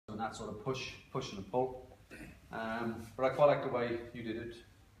that sort of push and pull. But I quite like the way you did it.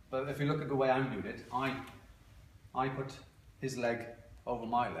 But if you look at the way I'm doing it, I put his leg over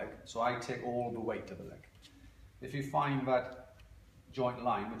my leg, so I take all the weight of the leg. If you find that joint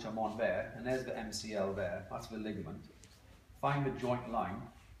line, which I'm on there, and there's the MCL there, that's the ligament, find the joint line.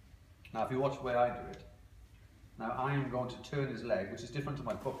 Now if you watch the way I do it, now I am going to turn his leg, which is different to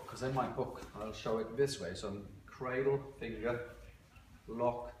my book, because in my book I'll show it this way, so cradle, finger,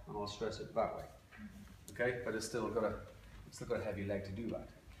 lock, and I'll stress it that way. Okay, but it's still got a heavy leg to do that.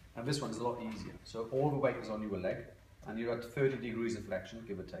 And this one's a lot easier. So all the weight is on your leg, and you're at 30 degrees of flexion,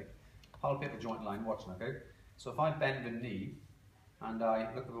 give or take. Palpate the joint line, watch now, okay? So if I bend the knee, and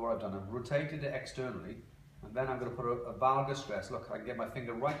I look at what I've done, I've rotated it externally, and then I'm going to put a valgus stress. Look, I can get my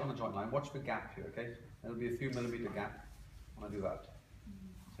finger right on the joint line. Watch the gap here, okay? There'll be a few millimeter gap when I do that.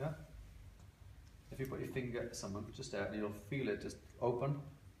 Yeah? If you put your finger somewhere, just there, and you'll feel it just open,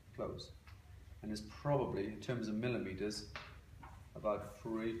 close. And it's probably, in terms of millimeters, about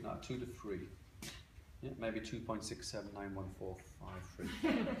 2 to 3. Yeah, maybe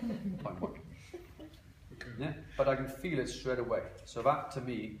 2.679145.3. Yeah, but I can feel it straight away. So that to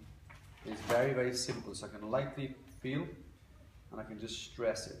me is very, very simple. So I can lightly feel and I can just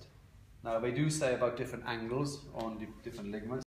stress it. Now they do say about different angles on different ligaments.